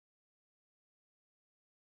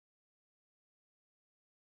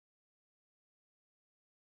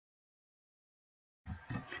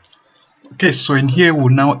Okay, so in here we'll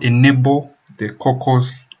now enable the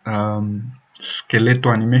Cocos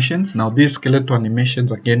skeletal animations. Now these skeletal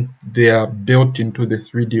animations, again, they are built into the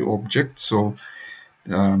 3D object, so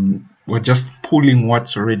we're just pulling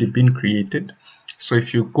what's already been created. So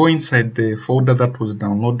if you go inside the folder that was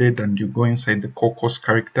downloaded and you go inside the Cocos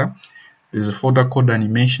character, there's a folder called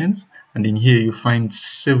animations, and in here you find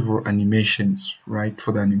several animations, right?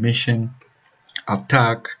 For the animation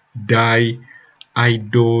attack, die,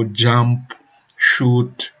 idle, jump,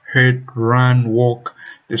 shoot, hit, run, walk.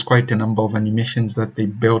 There's quite a number of animations that they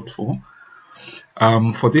built for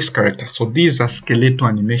this character. So these are skeletal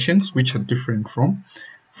animations, which are different from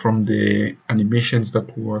the animations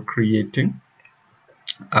that we were creating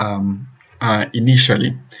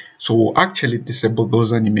initially. So we'll actually disable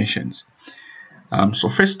those animations. So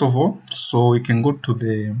first of all, so we can go to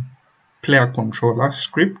the player controller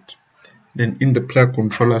script. Then in the player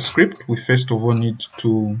controller script, we first of all need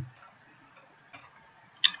to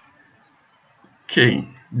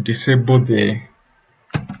disable the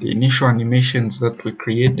initial animations that we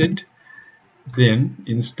created. Then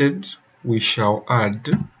instead we shall add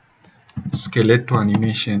skeletal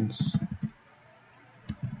animations.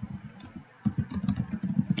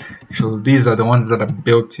 So these are the ones that are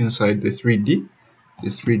built inside the 3D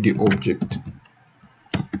object.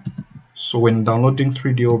 So when downloading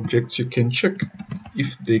 3D objects, you can check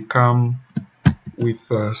if they come with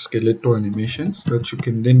skeletal animations that you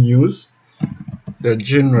can then use. They're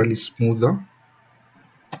generally smoother.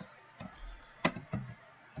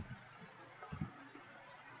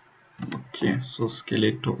 Okay, so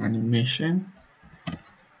skeletal animation,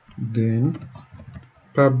 then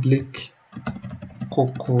public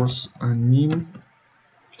Cocos anim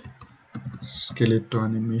skeletal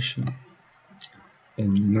animation,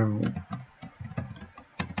 and now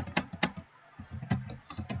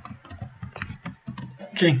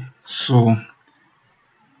okay, so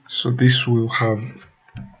this will have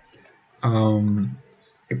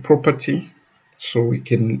a property, so we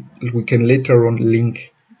can later on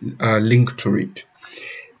link to it.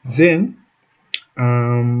 Then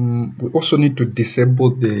we also need to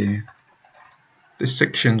disable the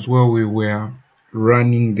sections where we were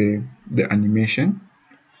running the animation.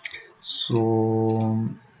 So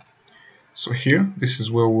here, this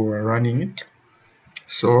is where we were running it.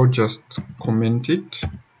 So I'll just comment it.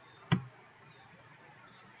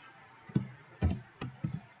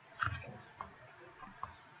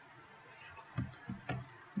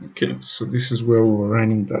 Okay, so this is where we were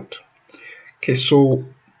running that. Okay, so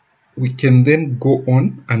we can then go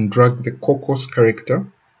on and drag the Cocos character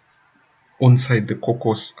inside the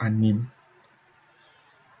Cocos anim.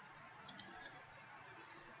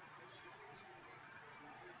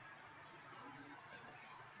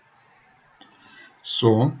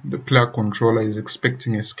 So the player controller is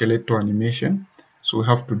expecting a skeletal animation, so we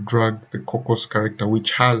have to drag the Cocos character,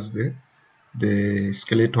 which has the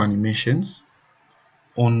skeletal animations,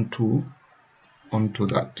 onto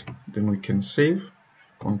that. Then we can save,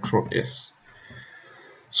 Control S.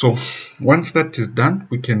 So once that is done,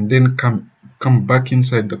 we can then come back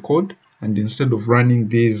inside the code, and instead of running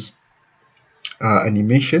these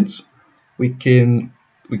animations, we can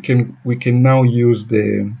now use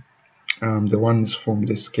the ones from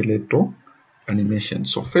the skeletal animation.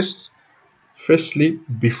 So firstly,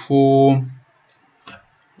 before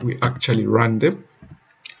we actually run them,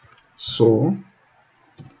 so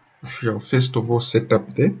we shall first of all set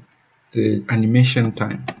up the animation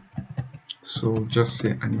time. So just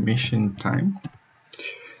say animation time.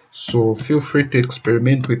 So feel free to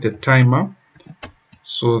experiment with the timer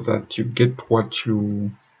so that you get what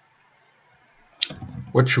you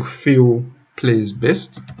feel plays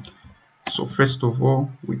best. So first of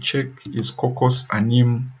all, we check, is Cocos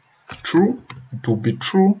anim true? It will be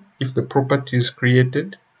true if the property is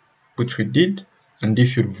created, which we did, and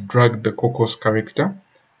if you've dragged the Cocos character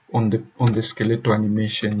on the skeletal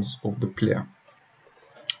animations of the player,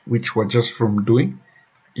 which we're just from doing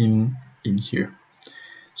in here.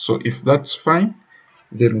 So if that's fine,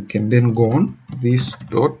 then we can then go on this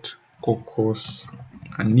dot Cocos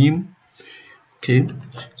anim. Okay,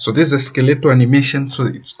 so there's a skeletal animation, so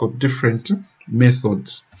it's got different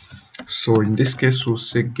methods. So in this case, we'll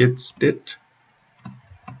say get state.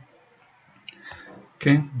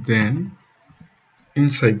 Okay, then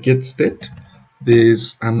inside get state,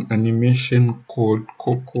 there's an animation called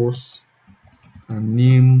Cocos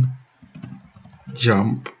anim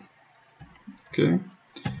jump. Okay,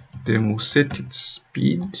 then we'll set its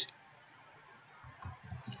speed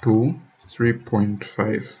to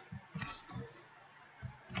 3.5.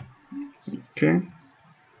 Okay,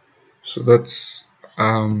 so that's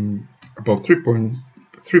about 3.5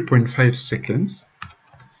 3.5 seconds.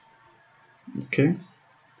 Okay,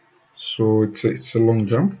 so it's a long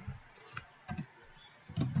jump.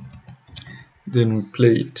 Then we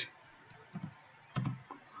play it.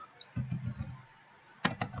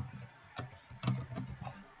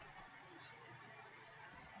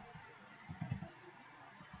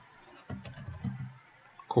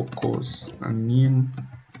 Cocos anim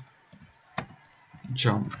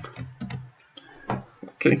jump.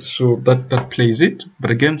 Okay, so that plays it.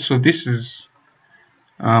 But again, so this is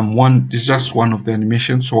this is just one of the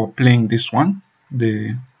animations. So we're playing this one,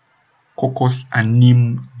 the Cocos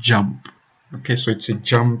anim jump. Okay, so it's a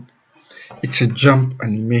jump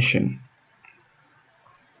animation.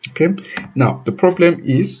 Okay, now the problem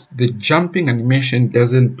is the jumping animation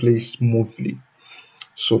doesn't play smoothly.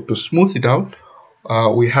 So to smooth it out,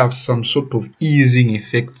 we have some sort of easing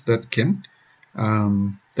effect that can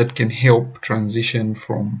help transition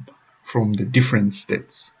from the different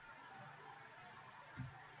states.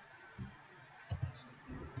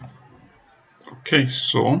 Okay,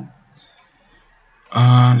 so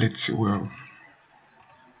let's see. Well,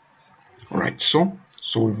 all right, so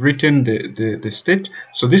we've written the state.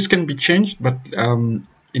 So this can be changed, but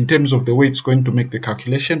in terms of the way it's going to make the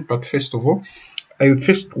calculation. But first of all, I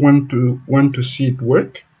first want to see it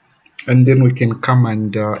work, and then we can come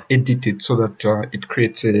and edit it so that it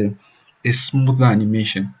creates a smoother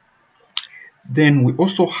animation. Then we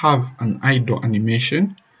also have an idle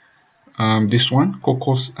animation. This one,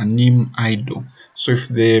 Cocos anim idle. So if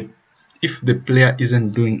the player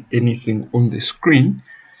isn't doing anything on the screen,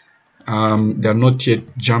 they're not yet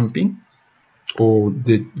jumping, or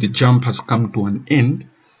the jump has come to an end,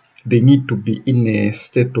 they need to be in a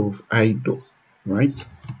state of idle, right?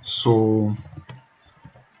 So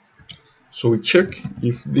we check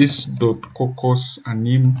if this .cocos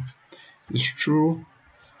anim is true,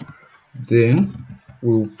 then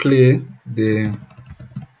we'll play the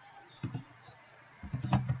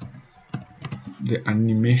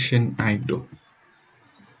animation idle.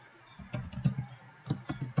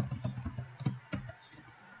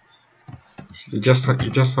 So you just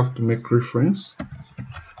have to make reference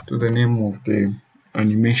to the name of the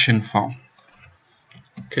animation file.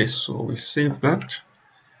 Okay, so we save that.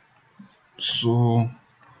 So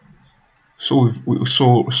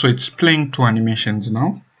it's playing two animations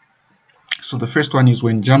now. So the first one is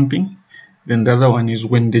when jumping, then the other one is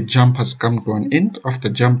when the jump has come to an end. After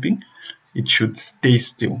jumping, it should stay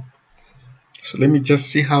still. So let me just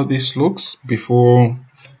see how this looks before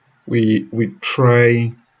we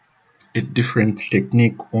try a different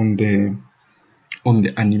technique on the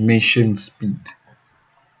animation speed.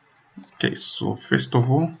 Okay, so first of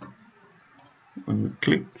all, when we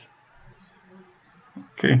click,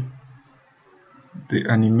 okay, the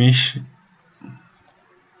animation,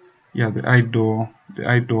 yeah, the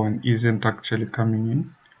idle one isn't actually coming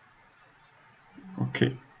in.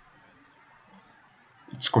 Okay,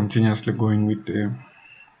 it's continuously going with the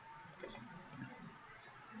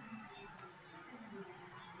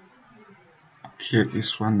here.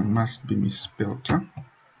 This one must be misspelled, huh?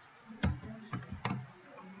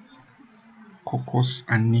 Cocos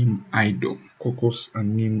anim idle. Cocos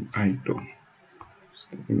anim idle. So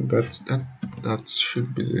I think that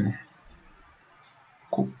should be the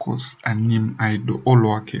Cocos anim idle, all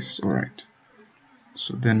lowercase. All right.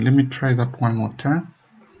 So then let me try that one more time.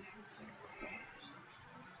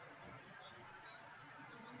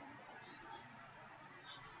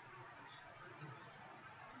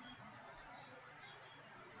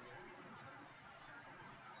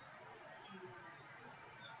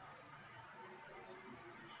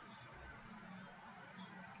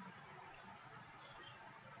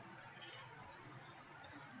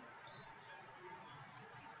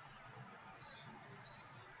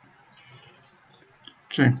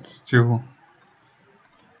 Okay, still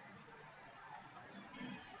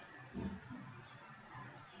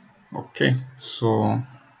okay. So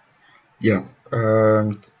yeah,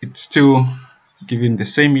 it's still giving the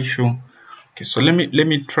same issue. Okay, so let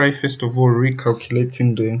me try first of all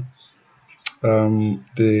recalculating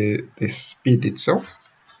the speed itself.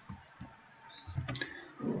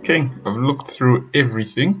 Okay, I've looked through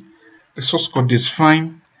everything. The source code is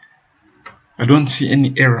fine. I don't see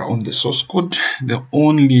any error on the source code. The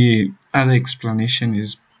only other explanation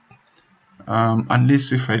is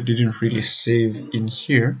unless if I didn't really save in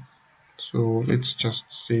here. So let's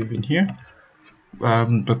just save in here.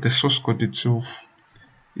 But the source code itself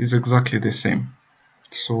is exactly the same.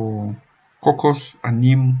 So Cocos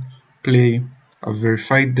anim play, I've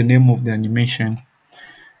verified the name of the animation.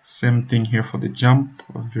 Same thing here for the jump.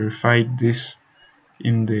 I've verified this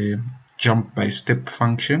in the jump by step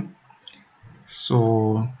function.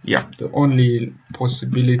 So yeah, the only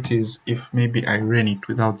possibility is if maybe I ran it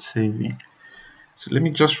without saving. So let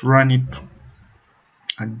me just run it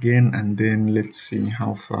again and then let's see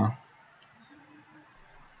how far.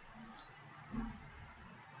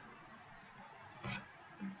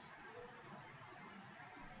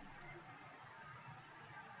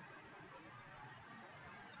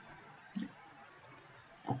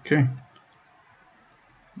 Okay,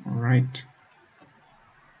 all right.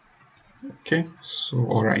 Okay, so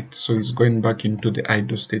all right, so it's going back into the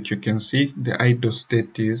idle state. You can see the idle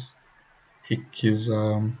state is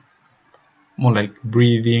more like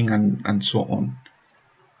breathing and so on,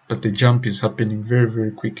 but the jump is happening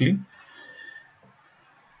very quickly.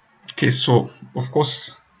 Okay, so of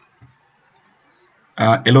course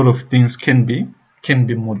a lot of things can be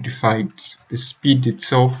modified, the speed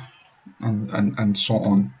itself and so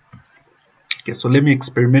on. Okay, so let me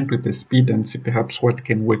experiment with the speed and see perhaps what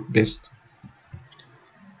can work best.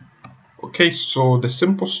 Okay, so the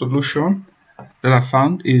simple solution that I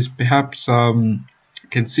found is perhaps you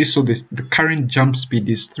can see, so the current jump speed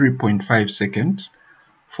is 3.5 seconds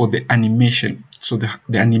for the animation. So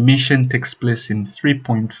the animation takes place in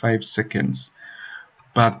 3.5 seconds,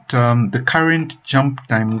 but the current jump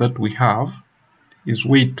time that we have is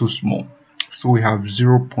way too small. So we have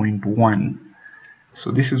 0.1.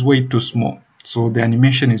 So this is way too small. So the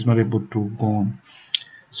animation is not able to go on.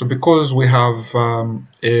 So because we have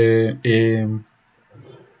a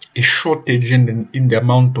shortage in the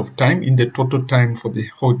amount of time, in the total time for the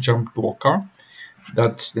whole jump to occur,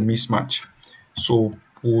 that's the mismatch. So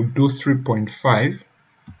we'll do 3.5.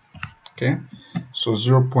 Okay, so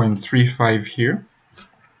 0.35 here.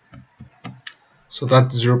 So that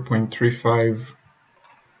 0.35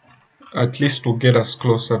 at least will get us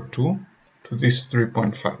closer to this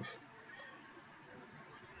 3.5.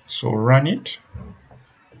 So run it.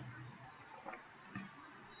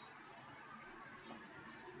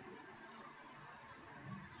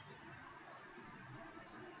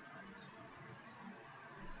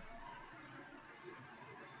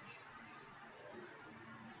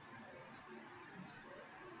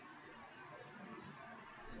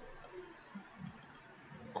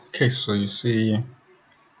 Okay, so you see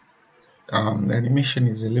the animation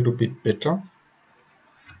is a little bit better.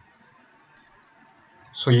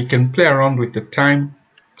 So you can play around with the time,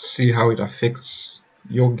 see how it affects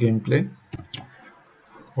your gameplay.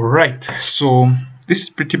 Alright, so this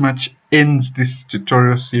pretty much ends this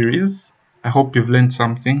tutorial series. I hope you've learned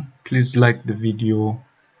something. Please like the video,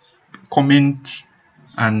 comment,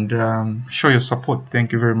 and show your support.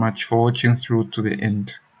 Thank you very much for watching through to the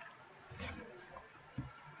end.